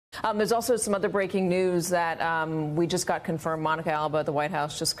There's also some other breaking news that we just got confirmed. Monica Alba at the White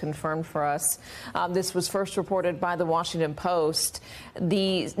House just confirmed for us. This was first reported by the Washington Post.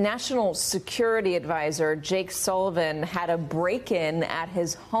 The National Security Advisor, Jake Sullivan, had a break-in at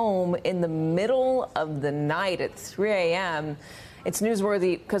his home in the middle of the night at 3 a.m. It's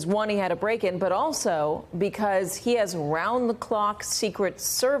newsworthy because, one, he had a break-in, but also because he has round-the-clock Secret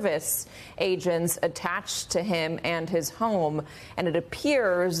Service agents attached to him and his home. And it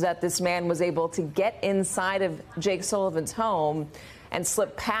appears that this man was able to get inside of Jake Sullivan's home and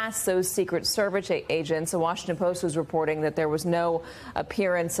slip past those Secret Service agents. The Washington Post was reporting that there was no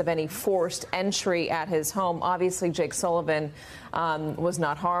appearance of any forced entry at his home. Obviously, Jake Sullivan was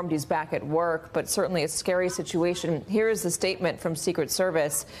not harmed. He's back at work, but certainly a scary situation. Here is the statement from Secret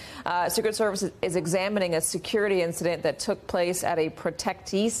Service. Secret Service is examining a security incident that took place at a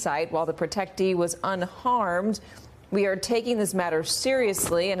protectee site. While the protectee was unharmed, we are taking this matter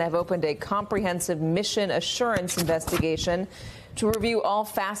seriously and have opened a comprehensive mission assurance investigation to review all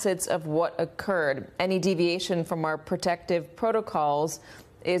facets of what occurred. Any deviation from our protective protocols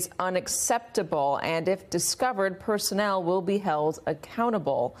is unacceptable, and if discovered, personnel will be held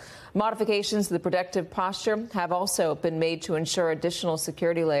accountable. Modifications to the protective posture have also been made to ensure additional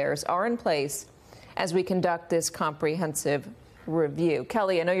security layers are in place as we conduct this comprehensive review.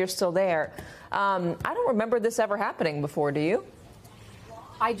 Kelly, I know you're still there. I don't remember this ever happening before, do you?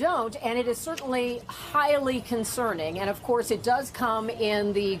 I don't, and it is certainly highly concerning. And of course, it does come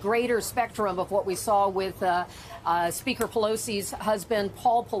in the greater spectrum of what we saw with Speaker Pelosi's husband,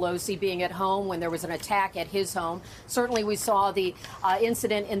 Paul Pelosi, being at home when there was an attack at his home. Certainly, we saw the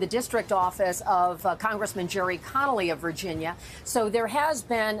incident in the district office of Congressman Jerry Connolly of Virginia. So there has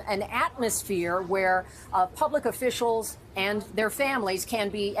been an atmosphere where public officials and their families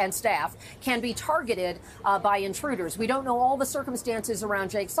and staff can be targeted by intruders. We don't know all the circumstances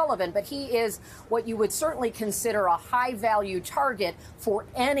around Jake Sullivan, but he is what you would certainly consider a high-value target for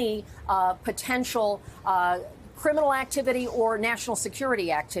any potential criminal activity or national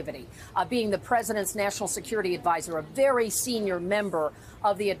security activity. Being the president's national security advisor, a very senior member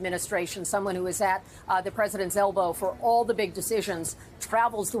of the administration, someone who is at the president's elbow for all the big decisions,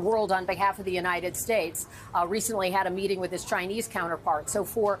 travels the world on behalf of the United States, recently had a meeting with his Chinese counterpart. So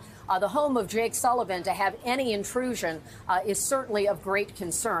for the home of Jake Sullivan to have any intrusion is certainly of great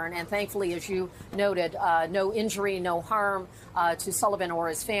concern. And thankfully, as you noted, no injury, no harm to Sullivan or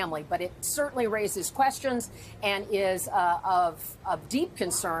his family. But it certainly raises questions and is of deep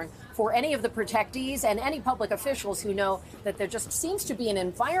concern for any of the protectees and any public officials who know that there just seems to be an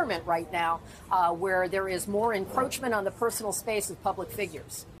environment right now where there is more encroachment on the personal space of public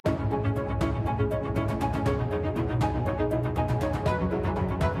figures.